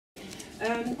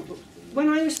When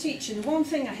I was teaching, the one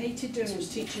thing I hated doing was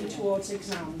teaching towards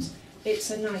exams.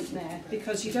 It's a nightmare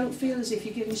because you don't feel as if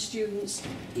you're giving students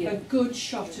a good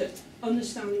shot at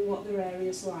understanding what their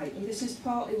area's like. And this is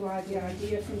partly why the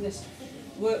idea from this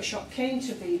workshop came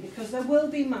to be, because there will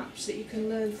be maps that you can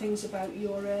learn things about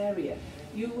your area.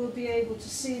 You will be able to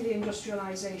see the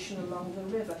industrialisation along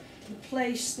the river, the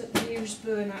place that the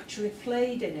Ouseburn actually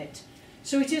played in it.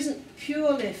 So it isn't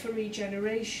purely for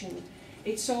regeneration,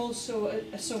 it's also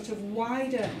a sort of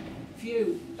wider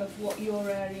view of what your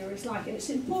area is like. And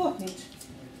it's important,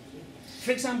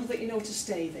 for example, that you know to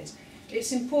stay this.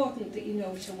 It's important that you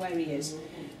know to where he is,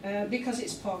 because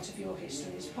it's part of your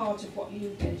history, it's part of what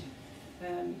you did,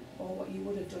 or what you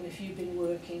would have done if you'd been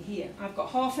working here. I've got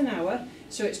half an hour,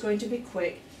 so it's going to be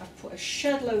quick. I've put a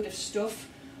shed load of stuff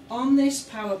on this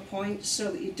PowerPoint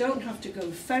so that you don't have to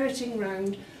go ferreting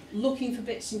round looking for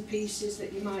bits and pieces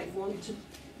that you might want to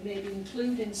maybe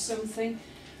include in something.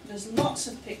 There's lots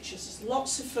of pictures, there's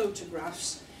lots of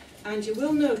photographs, and you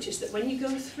will notice that when you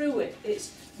go through it,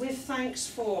 it's with thanks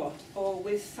for, or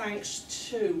with thanks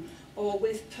to, or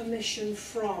with permission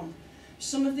from.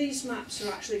 Some of these maps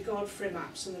are actually Godfrey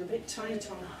maps, and they're a bit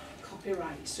tight on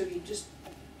copyright, so you just,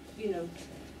 you know,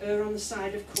 err on the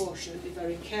side of caution and be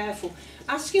very careful.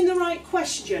 Asking the right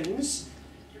questions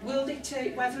will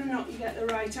dictate whether or not you get the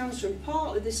right answer, and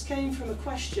partly this came from a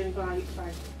question by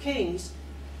Keynes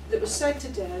that was said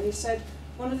today, and he said,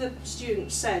 one of the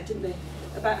students said, didn't they,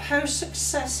 about how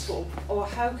successful, or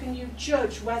how can you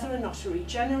judge whether or not a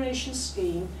regeneration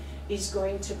scheme is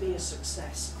going to be a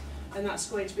success. And that's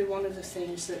going to be one of the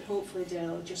things that hopefully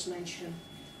Dale will just mention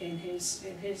in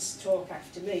his talk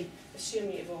after me,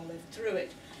 assuming you've all lived through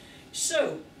it.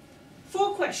 So,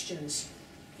 4 questions.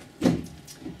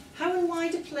 How and why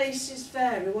do places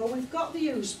vary? Well, we've got the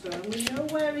Ouseburn, we know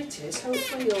where it is,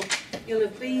 hopefully you'll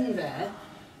have been there.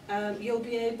 You'll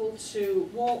be able to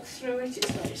walk through it,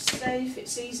 it's very safe,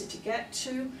 it's easy to get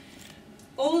to.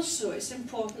 Also, it's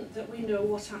important that we know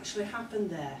what actually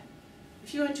happened there.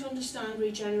 If you want to understand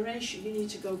regeneration, you need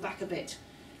to go back a bit.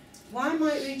 Why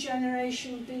might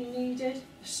regeneration be needed?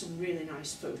 There's some really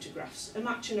nice photographs.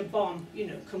 Imagine a bomb, you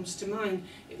know, comes to mind.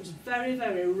 It was very,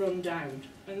 very run down,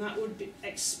 and that would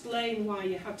explain why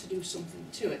you had to do something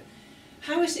to it.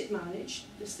 How is it managed?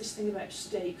 There's this thing about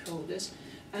stakeholders.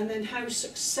 And then how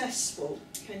successful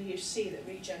can you see that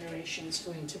regeneration is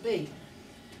going to be?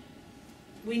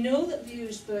 We know that the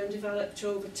Ouseburn developed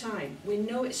over time. We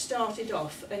know it started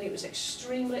off and it was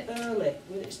extremely early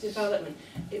with its development.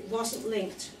 It wasn't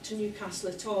linked to Newcastle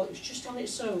at all, it was just on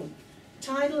its own.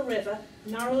 Tidal river,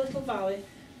 narrow little valley,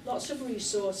 lots of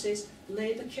resources,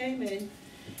 labour came in,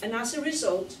 and as a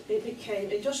result it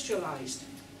became industrialised.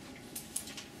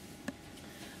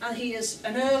 And here's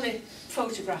an early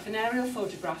photograph, an aerial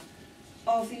photograph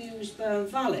of the Ouseburn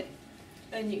Valley.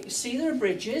 And you can see there are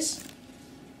bridges,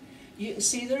 you can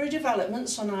see there are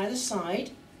developments on either side,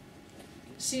 you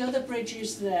can see other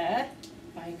bridges there,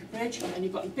 Banker Bridge, and then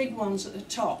you've got the big ones at the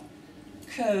top.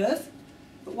 Curve,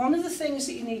 but one of the things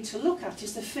that you need to look at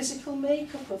is the physical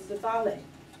makeup of the valley.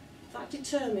 That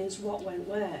determines what went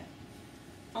where.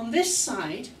 On this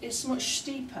side, it's much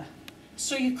steeper,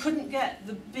 so you couldn't get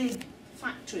the big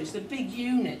factories, the big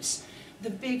units, the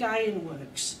big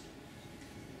ironworks,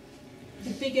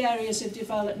 the big areas of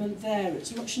development there.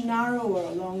 It's much narrower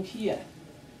along here,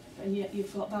 and yet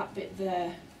you've got that bit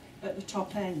there at the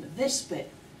top end. But this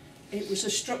bit, it was the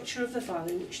structure of the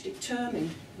valley which determined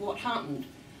what happened.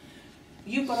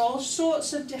 You've got all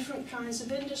sorts of different kinds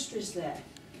of industries there.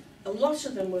 A lot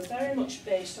of them were very much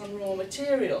based on raw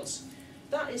materials.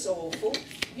 That is awful.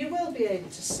 You will be able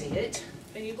to see it,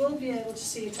 and you will be able to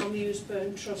see it on the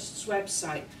Ouseburn Trust's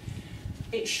website.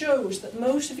 It shows that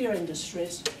most of your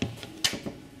industries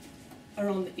are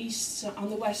on the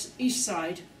east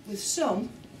side, with some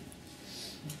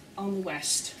on the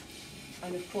west.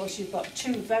 And of course you've got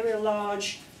 2 very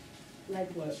large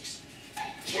lead works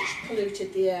which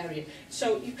polluted the area.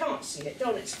 So you can't see it,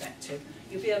 don't expect to.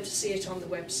 You'll be able to see it on the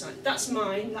website. That's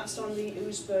mine, that's on the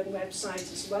Ouseburn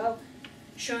website as well,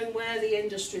 showing where the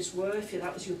industries were if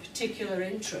that was your particular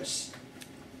interest.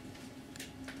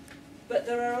 But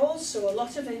there are also a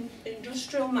lot of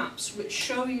industrial maps which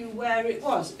show you where it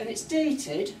was, and it's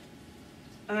dated,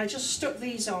 and I just stuck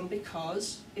these on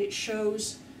because it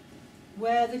shows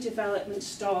where the development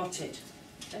started.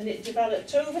 And it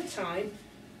developed over time,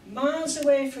 miles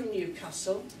away from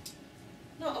Newcastle,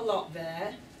 not a lot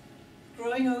there,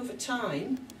 growing over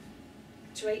time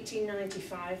to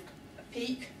 1895, a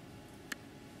peak,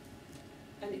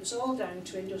 and it was all down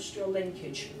to industrial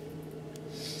linkage.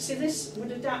 See, this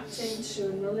would adapt into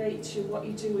and relate to what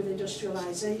you do with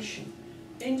industrialisation.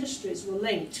 industries were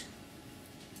linked.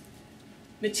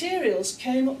 Materials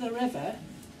came up the river,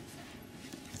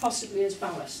 possibly as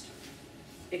ballast.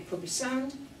 It could be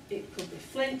sand, it could be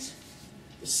flint.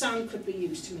 The sand could be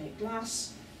used to make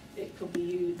glass. It could be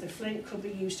used, the flint could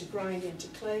be used to grind into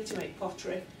clay to make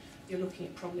pottery. You're looking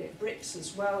at probably at bricks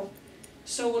as well.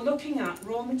 So we're looking at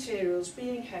raw materials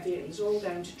being heavy. It was all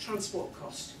down to transport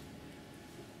cost.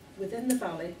 Within the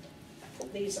valley, I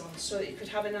put these on so that you could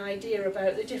have an idea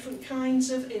about the different kinds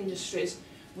of industries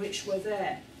which were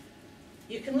there.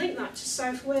 You can link that to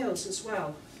South Wales as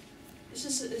well. This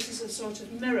is a sort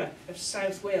of mirror of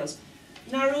South Wales.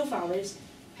 Narrow valleys,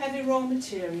 heavy raw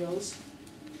materials.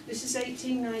 This is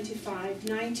 1895,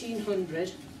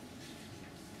 1900.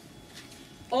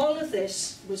 All of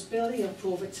this was building up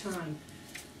over time.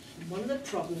 And one of the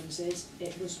problems is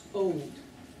it was old.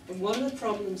 And one of the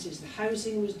problems is the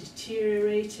housing was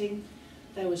deteriorating.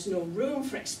 There was no room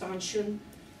for expansion.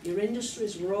 Your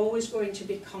industries were always going to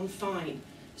be confined.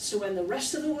 So when the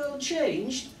rest of the world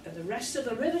changed and the rest of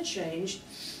the river changed,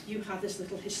 you had this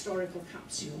little historical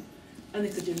capsule and they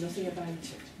could do nothing about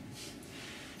it.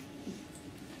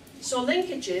 So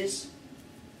linkages,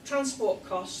 transport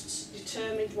costs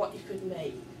determined what you could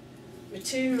make.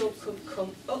 Material could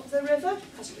come up the river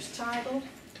because it was tidal,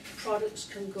 products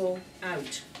can go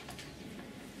out.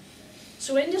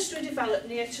 So industry developed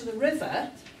near to the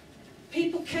river.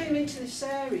 People came into this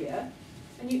area,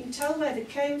 and you can tell where they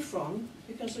came from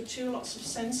because there are 2 lots of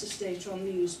census data on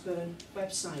the Ouseburn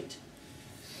website.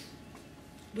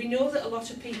 We know that a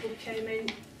lot of people came in.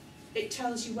 It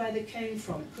tells you where they came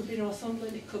from. It could be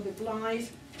Northumberland, it could be Blythe,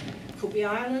 it could be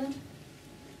Ireland,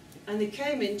 and they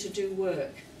came in to do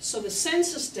work. So the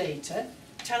census data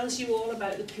tells you all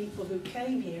about the people who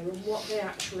came here and what they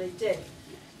actually did.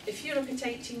 If you look at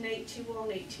 1881,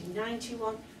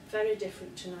 1891, very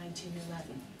different to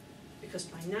 1911, because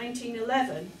by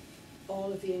 1911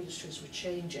 all of the industries were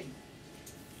changing.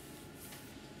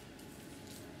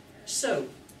 So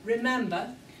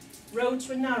remember, roads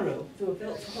were narrow, they were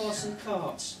built for horse and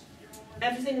carts.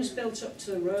 Everything was built up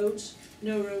to the roads,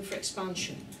 no room for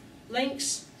expansion.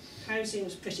 Links, housing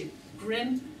was pretty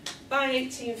grim. By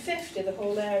 1850 the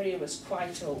whole area was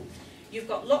quite old. You've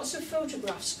got lots of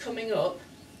photographs coming up,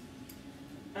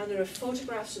 and there are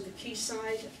photographs of the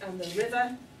quayside and the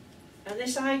river, and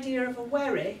this idea of a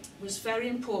wherry was very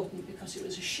important because it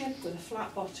was a ship with a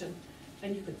flat bottom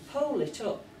and you could pole it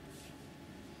up.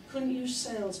 Couldn't use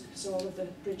sails because all of the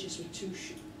bridges were too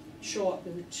short,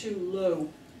 they were too low.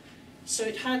 So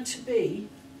it had to be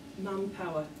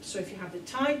manpower. So if you have the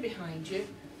tide behind you,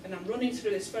 and I'm running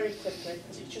through this very quickly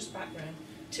because it's just background,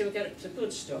 till we get up to the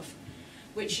good stuff,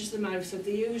 which is the mouth of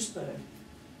the Ouseburn.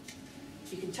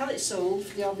 You can tell it's old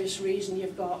for the obvious reason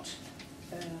you've got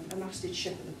a masted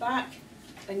ship at the back,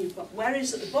 and you've got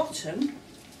wherries at the bottom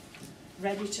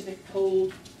ready to be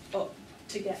pulled up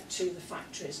to get to the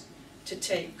factories, to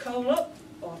take coal up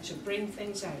or to bring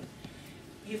things out.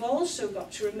 You've also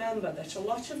got to remember that a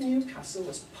lot of Newcastle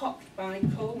was pocked by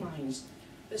coal mines.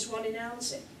 There's one in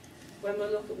Elsey. When we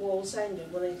look at Wallsend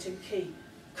and Willington Quay,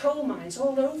 coal mines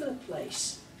all over the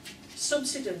place.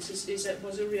 Subsidence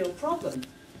was a real problem.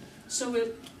 So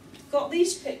we've got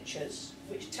these pictures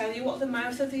which tell you what the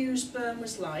mouth of the Ouseburn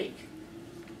was like.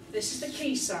 This is the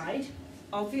quayside.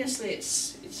 Obviously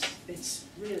it's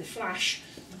really flash,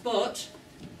 but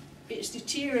it's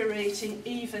deteriorating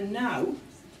even now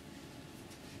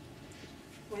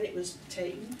when it was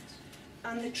taken.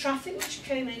 And the traffic which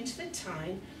came into the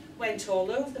town went all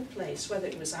over the place, whether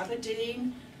it was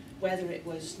Aberdeen, whether it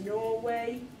was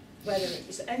Norway, whether it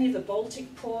was any of the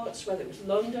Baltic ports, whether it was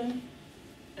London,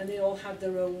 and they all had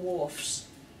their own wharfs.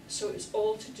 So it was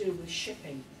all to do with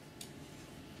shipping.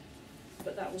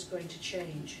 But that was going to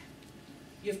change.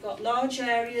 You've got large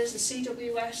areas, the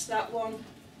CWS, that one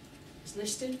is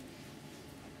listed.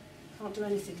 Can't do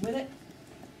anything with it.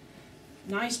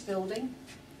 Nice building.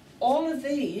 All of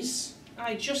these,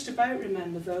 I just about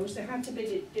remember those. They had to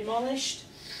be demolished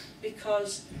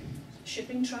because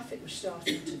shipping traffic was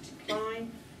starting to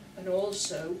decline, and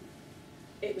also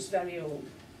it was very old.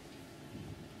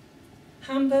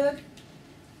 Hamburg,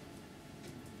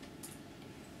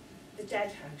 the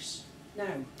dead house.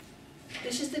 Now,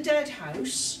 this is the dead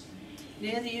house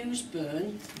near the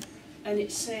Ouseburn, and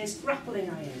it says grappling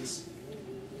irons.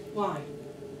 Why?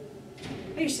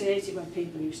 I used to hate it when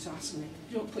people used to ask me,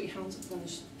 you don't put your hands up when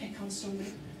you pick on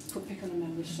somebody, could pick on a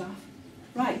member of staff.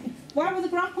 Right, why were the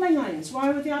grappling irons?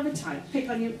 Why were they advertised? Pick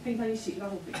on your seat,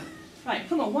 that'll be. Right,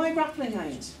 come on, why grappling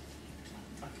irons?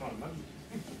 I can't remember.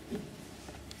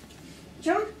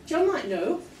 John might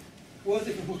know. Were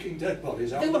they for hooking dead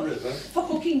bodies out They of the were river? for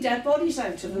hooking dead bodies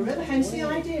out of the river, hence the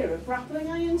idea of grappling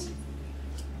irons.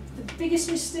 The biggest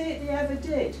mistake they ever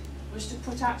did was to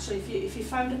put, actually, if you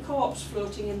found a corpse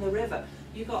floating in the river,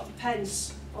 you got a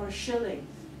pence or a shilling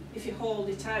if you hauled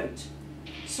it out.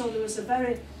 So there was a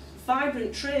very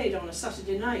vibrant trade on a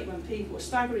Saturday night when people were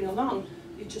staggering along.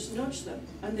 You just nudge them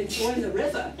and they'd go in the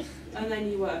river, and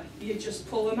then you just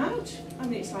pull them out. I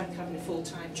mean, it's like having a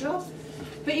full-time job.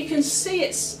 But you can see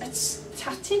it's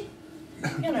tatty,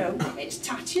 you know, it's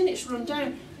tatty and it's run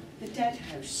down. The dead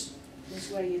house was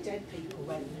where your dead people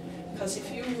went, because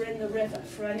if you were in the river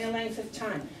for any length of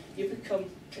time, you become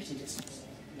pretty disgusting.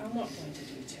 I'm not going to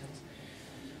details.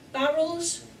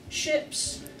 Barrels,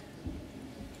 ships,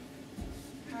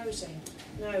 housing.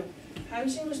 No,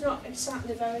 housing was not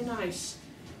exactly very nice.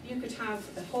 You could have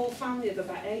a whole family of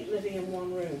about 8 living in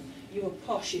one room. You were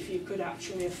posh if you could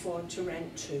actually afford to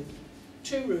rent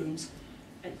two rooms,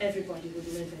 and everybody would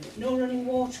live in it. No running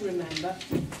water, remember.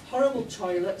 Horrible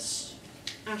toilets,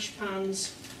 ash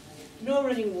pans, no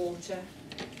running water.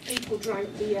 People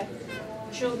drank beer.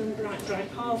 Children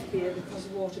drank half beer because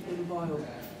the water had been boiled.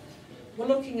 We're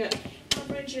looking at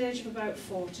average age of about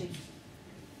 40.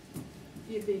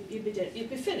 You'd be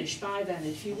finished by then.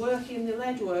 If you work in the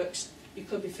lead works, you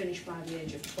could be finished by the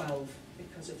age of 12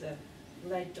 because of the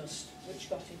lead dust which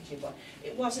got into your body.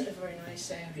 It wasn't a very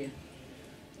nice area.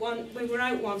 We were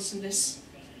out once and this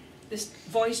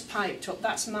voice piped up.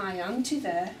 That's my auntie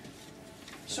there.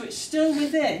 So it's still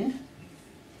within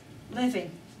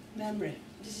living memory.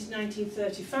 This is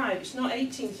 1935. It's not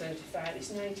 1835, it's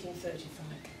 1935.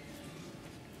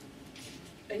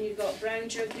 And you've got Brown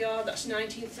Jug Yard, that's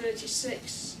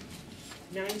 1936.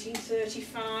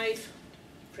 1935,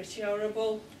 pretty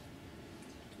horrible.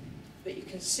 But you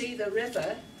can see the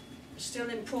river, still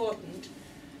important.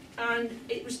 And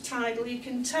it was tidal, you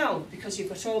can tell, because you've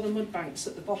got all the mud banks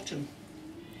at the bottom.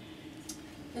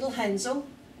 Little Hensel,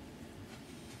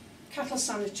 cattle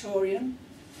sanatorium.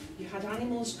 You had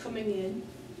animals coming in,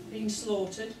 being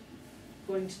slaughtered,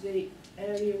 going to the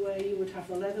area where you would have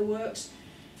the leather works.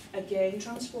 Again,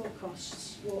 transport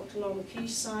costs. Walked along the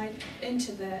quayside,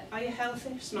 into there. Are you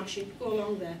healthy? Smashing. Go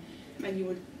along there,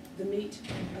 and the meat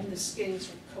and the skins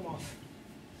would come off.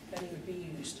 Then it would be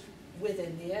used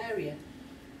within the area.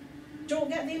 Don't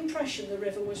get the impression the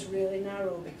river was really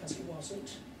narrow, because it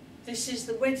wasn't. This is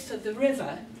the width of the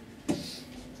river,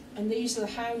 and these are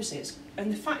the houses.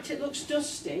 And the fact it looks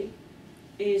dusty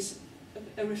is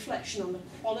a reflection on the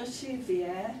quality of the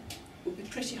air. It would be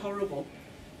pretty horrible.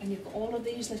 And you've got all of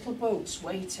these little boats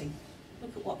waiting.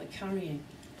 Look at what they're carrying.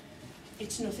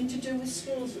 It's nothing to do with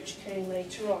skills which came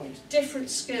later on. It's different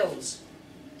skills.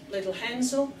 Little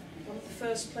Hensel, one of the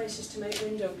first places to make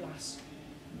window glass.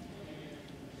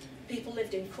 People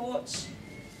lived in courts.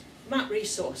 Map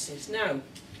resources. Now,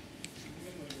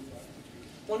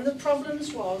 one of the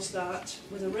problems was that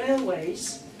with the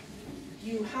railways,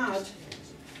 you had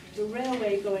the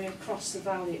railway going across the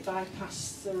valley. It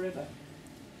bypassed the river.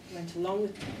 Went along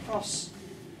the cross,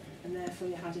 and therefore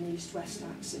you had an east-west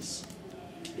axis.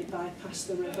 It bypassed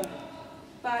the river,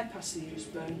 bypassed the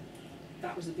Ouseburn.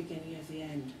 That was the beginning of the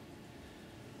end.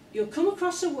 You'll come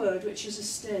across a word which is a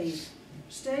stade.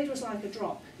 Stade was like a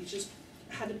drop. You just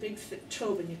had a big thick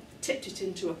tub and you tipped it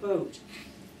into a boat.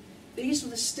 These were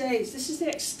the stades. This is the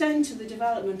extent of the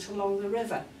development along the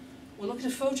river. We'll look at a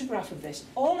photograph of this.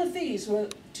 All of these were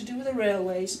to do with the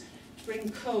railways, to bring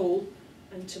coal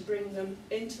and to bring them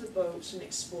into the boats and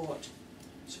export.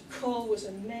 So coal was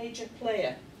a major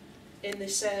player in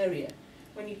this area.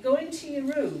 When you go into your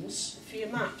rooms for your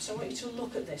maps, I want you to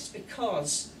look at this,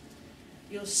 because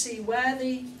you'll see where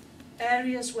the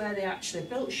areas where they actually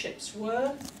built ships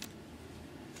were,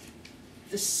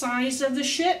 the size of the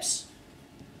ships.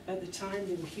 At the time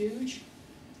they were huge.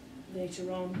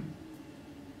 Later on,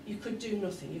 you could do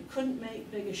nothing. You couldn't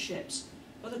make bigger ships.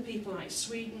 Other people like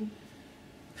Sweden,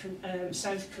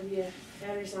 South Korea,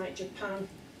 areas like Japan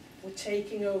were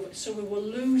taking over, so we were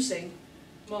losing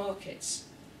markets.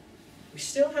 We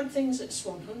still had things at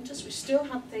Swan Hunters, we still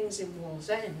had things in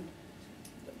Wallsend,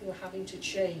 but they were having to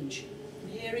change.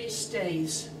 And here he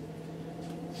stays.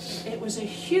 It was a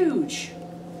huge,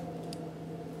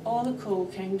 all the coal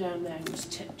came down there and was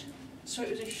tipped. So it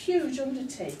was a huge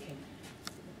undertaking.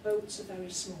 The boats are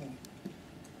very small.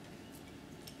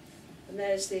 And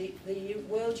there's the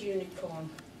World Unicorn.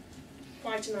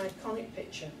 Quite an iconic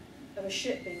picture of a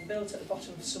ship being built at the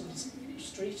bottom of someone's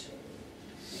street.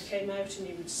 You came out and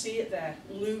you would see it there,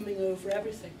 looming over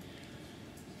everything.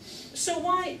 So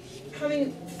why,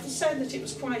 having said that it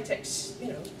was quite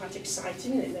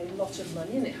exciting and it made a lot of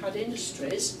money and it had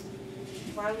industries,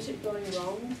 why was it going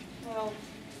wrong? Well,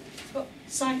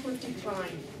 Cycle of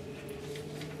decline.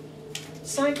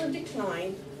 Cycle of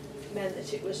decline meant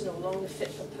that it was no longer fit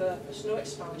for purpose, no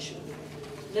expansion,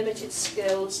 limited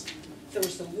skills. There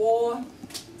was the war,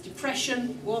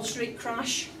 depression, Wall Street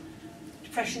crash,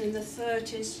 depression in the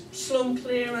 30s, slum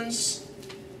clearance,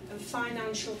 and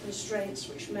financial constraints,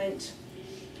 which meant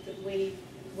that we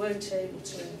weren't able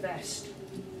to invest.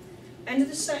 End of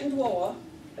the Second War,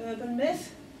 urban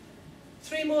myth.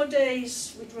 3 more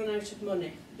days we'd run out of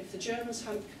money. If the Germans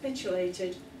hadn't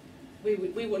capitulated, we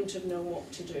wouldn't have known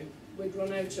what to do. We'd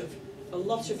run out of a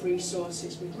lot of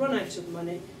resources, we'd run out of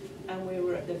money, and we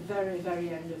were at the very, very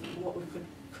end of what we could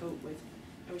cope with.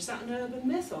 Now, is that an urban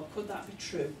myth, or could that be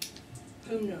true?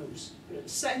 Who knows? But at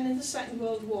the end of the Second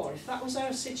World War, if that was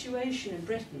our situation in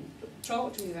Britain,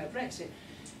 talk to me about Brexit,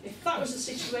 if that was the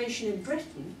situation in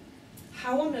Britain,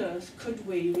 how on earth could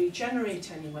we regenerate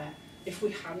anywhere if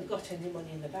we hadn't got any money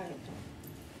in the bank?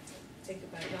 Think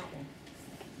about that one.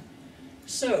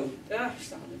 So,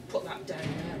 starting to put that down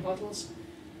there, models.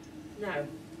 Now,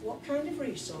 what kind of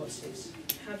resources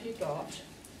have you got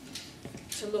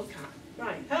to look at?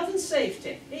 Right, health and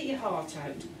safety, eat your heart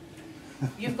out.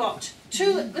 You've got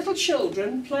 2 little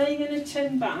children playing in a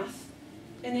tin bath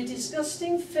in a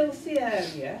disgusting, filthy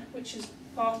area, which is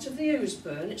part of the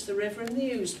Ouseburn. It's the river in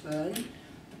the Ouseburn. They're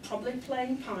probably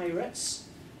playing pirates.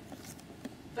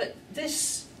 But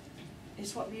this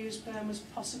is what the Ouseburn was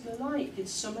possibly like in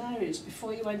some areas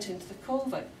before you went into the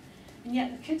culvert. And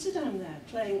yet the kids are down there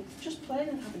playing, just playing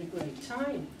and having a great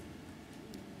time.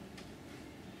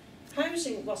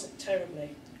 Housing wasn't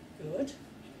terribly good.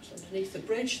 It's underneath the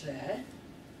bridge there.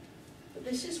 But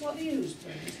this is what the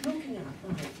Ouseburn is looking at.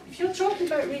 Right. If you're talking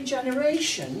about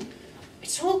regeneration,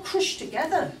 it's all crushed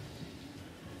together.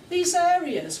 These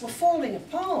areas were falling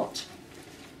apart.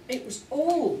 It was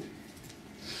all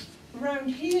around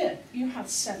here. You had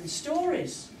 7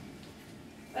 stories.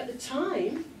 At the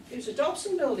time, it was a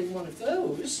Dobson building, one of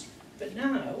those, but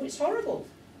now it's horrible.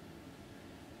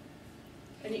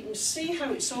 And you can see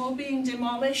how it's all being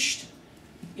demolished.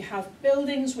 You have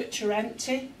buildings which are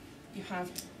empty. You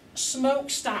have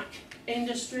smokestack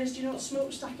industries. Do you know what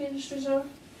smokestack industries are?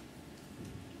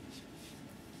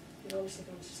 You're obviously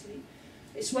going to sleep.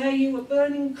 It's where you were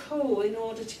burning coal in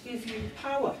order to give you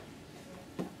power.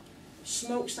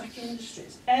 Smokestack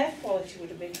industries. Air quality would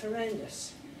have been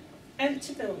horrendous.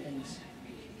 Empty buildings.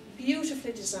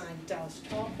 Beautifully designed Dallas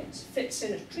carpets. Fits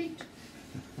in a treat.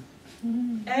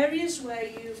 Areas where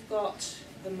you've got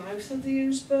the mouth of the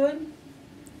Ouseburn,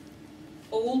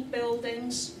 old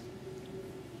buildings,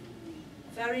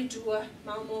 very dour,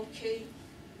 Malmore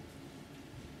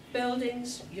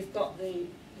buildings. You've got the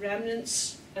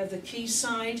remnants of the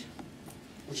quayside.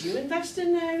 Would you invest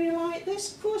in an area like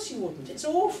this? Of course you wouldn't. It's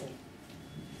awful.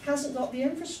 Hasn't got the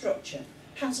infrastructure,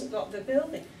 hasn't got the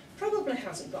building, probably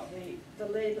hasn't got the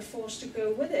labour force to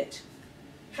go with it.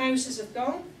 Houses have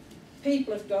gone,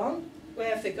 people have gone.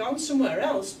 Where have they gone? Somewhere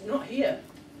else, not here.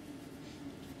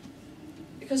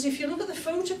 Because if you look at the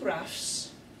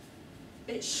photographs,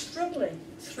 it's struggling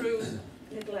through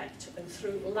neglect and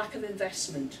through lack of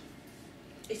investment.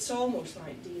 It's almost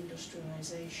like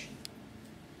deindustrialisation.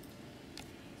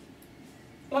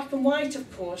 Black and white, of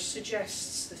course,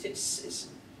 suggests that it's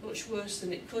much worse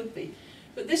than it could be.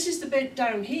 But this is the bit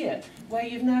down here where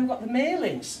you've now got the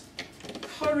mailings,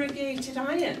 corrugated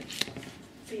iron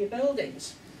for your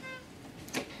buildings.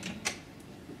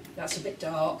 That's a bit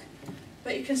dark.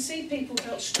 But you can see people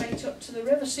built straight up to the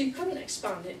river, so you couldn't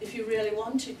expand it if you really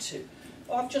wanted to.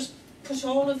 Or I've just put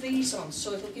all of these on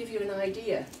so it'll give you an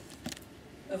idea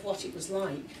of what it was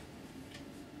like.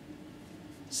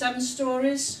 7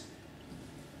 stories,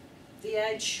 the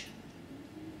edge,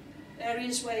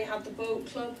 areas where you had the boat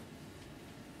club,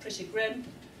 pretty grim.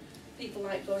 People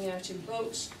like going out in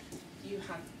boats. You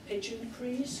had pigeon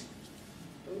crees,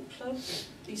 boat club.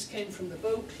 These came from the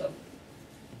boat club.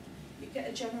 You get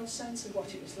a general sense of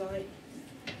what it was like.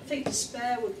 I think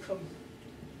despair would come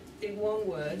in one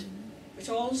word, but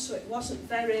also it wasn't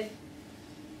very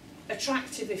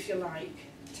attractive, if you like,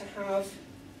 to have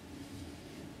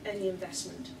any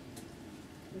investment.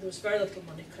 And there was very little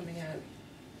money coming out.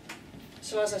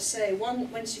 So as I say,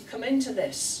 once you come into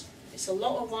this, it's a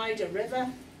lot wider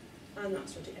river, and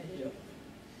that's what it ended up.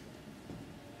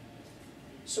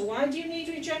 So why do you need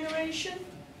regeneration?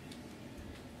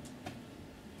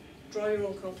 Draw your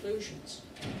own conclusions.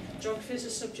 Geography is a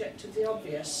subject of the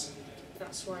obvious.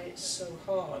 That's why it's so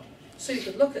hard. So you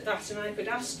could look at that and I could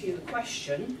ask you the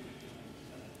question,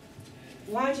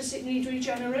 why does it need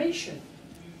regeneration?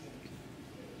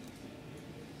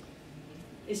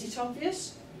 Is it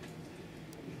obvious?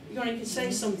 You can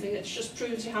say something that just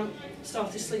proves you haven't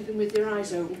started sleeping with your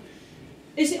eyes open.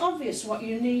 Is it obvious what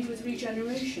you need with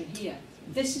regeneration here?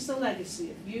 This is the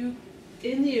legacy of you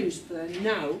in the Ouseburn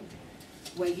now,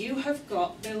 where you have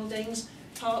got buildings,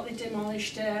 partly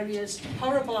demolished areas,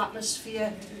 horrible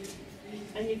atmosphere,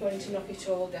 and you're going to knock it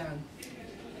all down,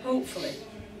 hopefully.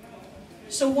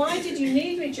 So why did you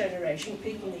need regeneration?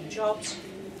 People need jobs,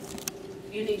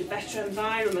 you need a better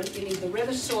environment, you need the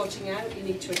river sorting out, you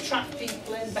need to attract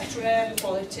people in, better air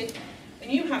quality,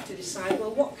 and you have to decide,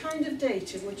 well, what kind of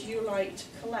data would you like to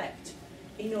collect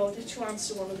in order to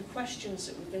answer one of the questions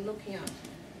that we've been looking at?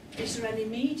 Is there any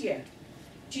media?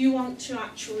 Do you want to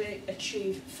actually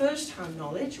achieve first-hand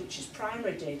knowledge, which is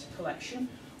primary data collection,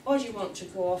 or do you want to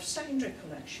go off secondary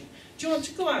collection? Do you want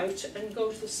to go out and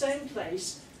go to the same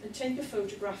place and take a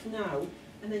photograph now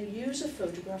and then use a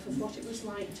photograph of what it was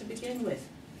like to begin with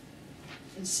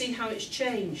and see how it's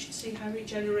changed, see how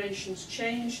regeneration's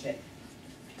changed it?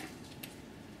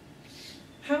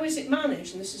 How is it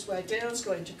managed? And this is where Dale's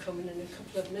going to come in a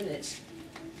couple of minutes.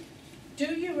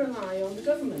 Do you rely on the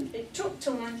government? It took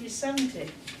till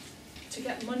 1970 to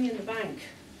get money in the bank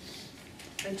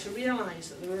and to realise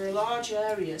that there were large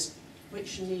areas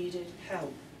which needed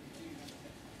help.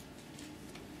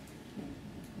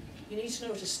 You need to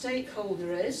know what a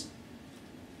stakeholder is,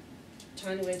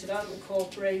 Tiny Development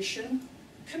Corporation,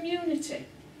 community.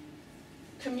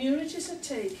 Communities are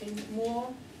taking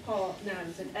more part now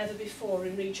than ever before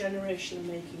in regeneration and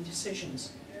making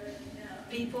decisions.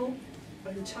 People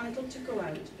are entitled to go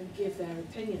out and give their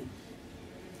opinion.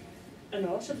 And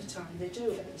a lot of the time they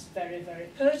do, and it's very, very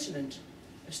pertinent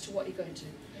as to what you're going to do.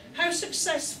 How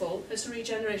successful has the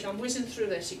regeneration, I'm whizzing through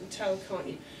this, you can tell, can't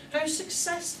you? How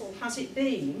successful has it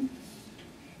been?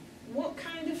 What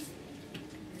kind of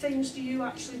things do you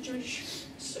actually judge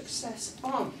success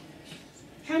on?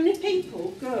 How many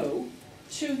people go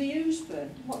to the Ouseburn?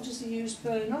 What does the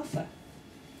Ouseburn offer?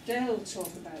 Dale will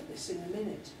talk about this in a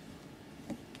minute.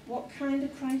 What kind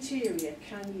of criteria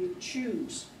can you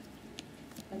choose?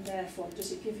 And therefore,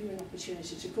 does it give you an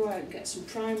opportunity to go out and get some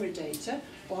primary data,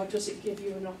 or does it give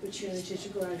you an opportunity to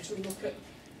go out and look at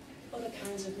other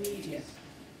kinds of media?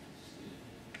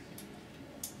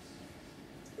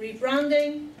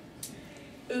 Rebranding,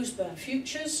 Ouseburn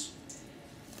Futures,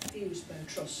 the Ouseburn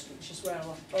Trust, which is where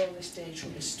all this data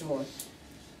will be stored.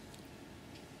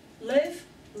 Live,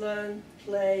 learn,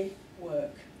 play,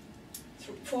 work.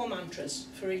 4 mantras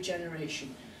for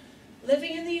regeneration.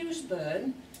 Living in the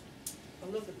Ouseburn,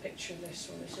 I love the picture of this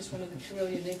one, this is one of the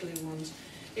Carillion Igloo ones.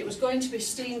 It was going to be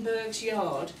Steenberg's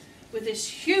yard with this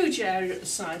huge area at the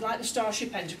side, like the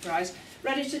Starship Enterprise,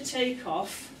 ready to take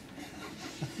off,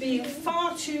 being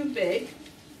far too big,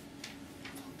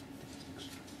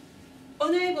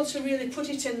 unable to really put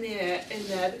it in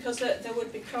there because there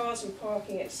would be cars and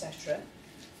parking, etc.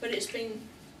 But it's been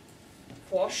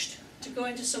quashed to go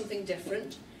into something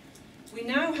different. We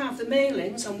now have the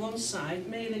mailings on one side,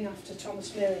 mailing after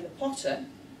Thomas Mailing the potter,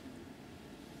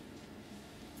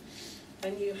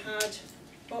 and you had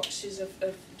boxes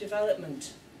of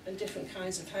development and different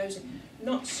kinds of housing.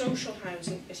 Not social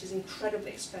housing, it is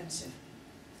incredibly expensive.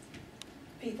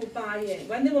 People buy in.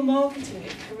 When they were marketing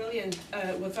it, Carillion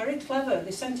were very clever.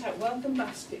 They sent out welcome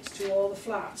baskets to all the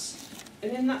flats,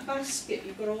 and in that basket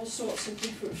you've got all sorts of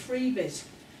different freebies.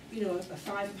 You know, a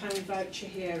 £5 voucher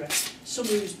here, some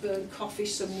Ouseburn coffee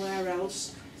somewhere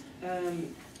else, the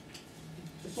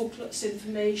booklets,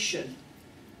 information.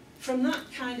 From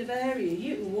that kind of area,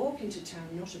 you can walk into town,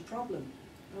 not a problem.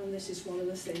 And this is one of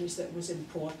the things that was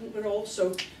important. We're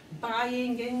also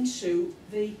buying into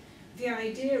the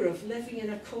idea of living in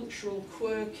a cultural,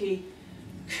 quirky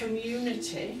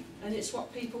community, and it's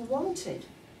what people wanted.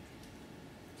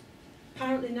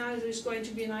 Apparently now there's going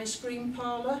to be an ice cream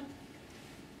parlour.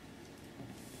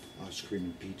 Ice cream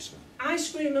and pizza.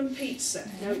 Ice cream and pizza.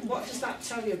 Now, what does that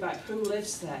tell you about who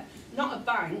lives there? Not a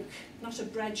bank, not a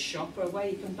bread shop or where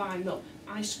you can buy milk.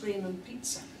 Ice cream and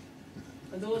pizza.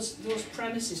 And those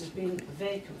premises have been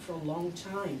vacant for a long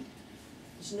time.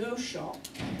 There's no shop.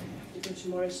 You go to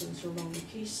Morrison's or along the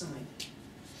quayside.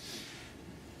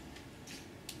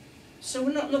 So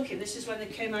we're not looking, this is when they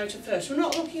came out at first, we're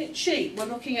not looking at cheap. We're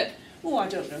looking at, oh, I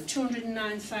don't know,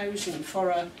 209,000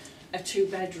 for a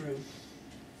 2-bedroom.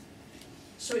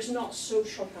 So it's not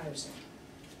social housing.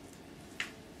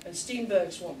 And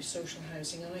Steenberg's won't be social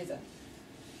housing either.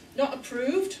 Not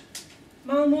approved,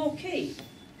 Malmore Quay.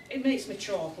 It makes me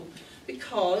chortle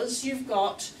because you've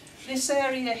got this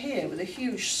area here with a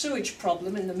huge sewage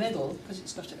problem in the middle because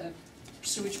it's got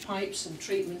sewage pipes and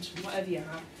treatment and whatever you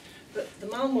have. But the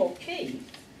Malmore Quay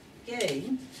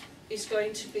game is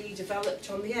going to be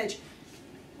developed on the edge.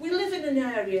 We live in an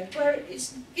area where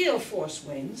it's gale force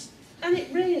winds and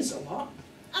it rains a lot.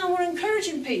 And we're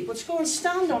encouraging people to go and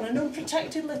stand on an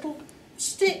unprotected little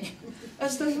stick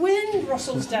as the wind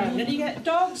rustles down and you get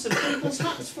dogs and people's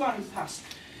hats flying past.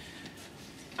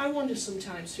 I wonder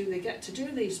sometimes who they get to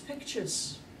do these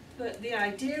pictures. But the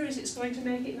idea is it's going to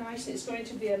make it nice and it's going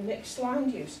to be a mixed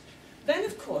land use. Then,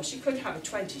 of course, you could have a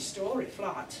 20-storey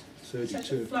flat.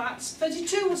 32. Flats.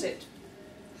 32 was it?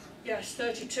 Yes,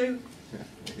 32.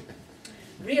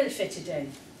 Really fitted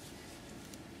in.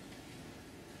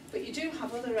 But you do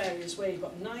have other areas where you've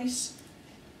got nice,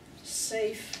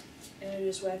 safe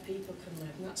areas where people can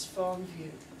live, and that's Farm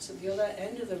View. That's at the other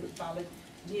end of the valley,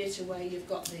 near to where you've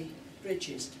got the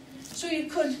bridges. So you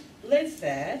could live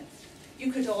there.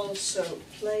 You could also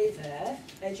play there.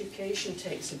 Education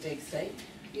takes a big thing.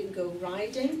 You can go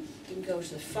riding, you can go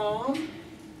to the farm,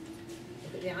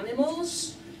 look at the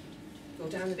animals, go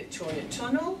down the Victoria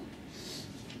Tunnel,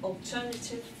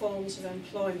 alternative forms of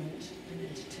employment and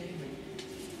entertainment.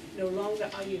 No longer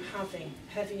are you having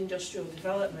heavy industrial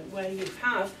development where you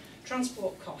have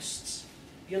transport costs.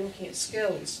 You're looking at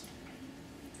skills.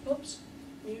 Oops,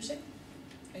 music,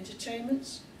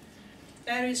 entertainments.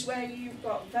 Areas where you've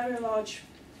got very large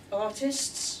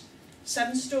artists,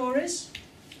 7 stories.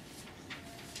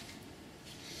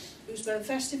 Ouseburn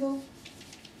Festival,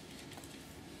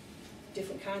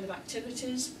 different kind of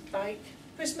activities, bike,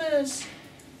 Christmas,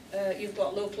 you've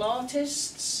got local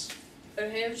artists, a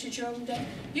heritage home day.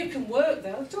 You can work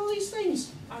there, look at all these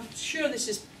things. I'm sure this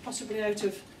is possibly out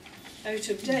of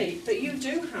date, but you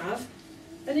do have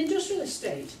an industrial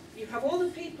estate. You have all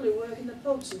the people who work in the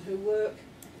pubs and who work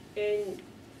in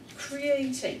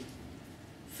creating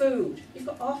food. You've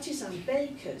got artisan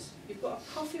bakers, you've got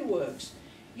a coffee works,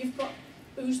 you've got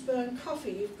Ouseburn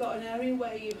Coffee, you've got an area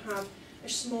where you have a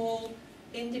small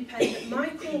independent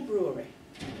microbrewery.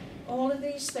 All of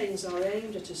these things are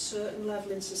aimed at a certain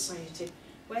level in society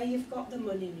where you've got the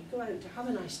money and you go out to have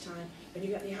a nice time and you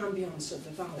get the ambience of the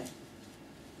valley.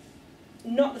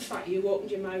 Not the fact you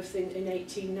opened your mouth in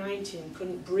 1890 and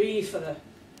couldn't breathe for the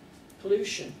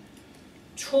pollution.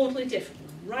 Totally different,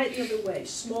 right the other way.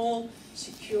 Small,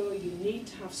 secure, you need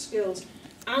to have skills.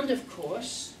 And of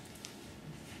course,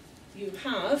 you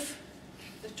have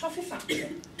the toffee factory.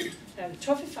 Now, the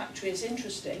toffee factory is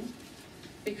interesting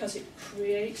because it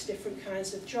creates different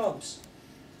kinds of jobs.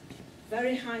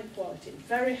 Very high quality,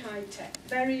 very high tech,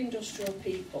 very industrial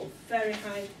people, very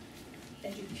high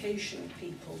educational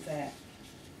people there.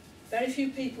 Very few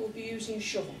people would be using a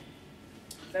shovel.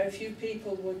 Very few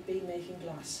people would be making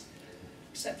glass.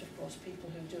 Except, of course, people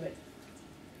who do it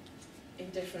in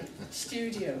different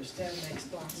studios. Dale makes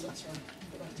glass, that's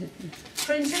right.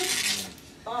 Printing,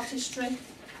 artistry,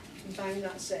 and bang,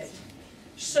 that's it.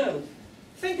 So,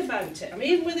 think about it. I mean,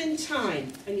 even within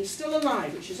time, and you're still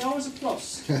alive, which is always a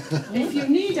plus. If you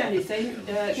need anything,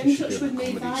 get in touch with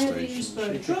me via the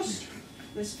Ouseburn Trust.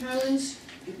 Miss Collins,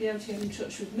 you'll be able to get in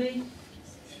touch with me.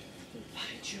 By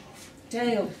Jove.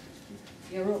 Dale,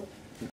 you're up.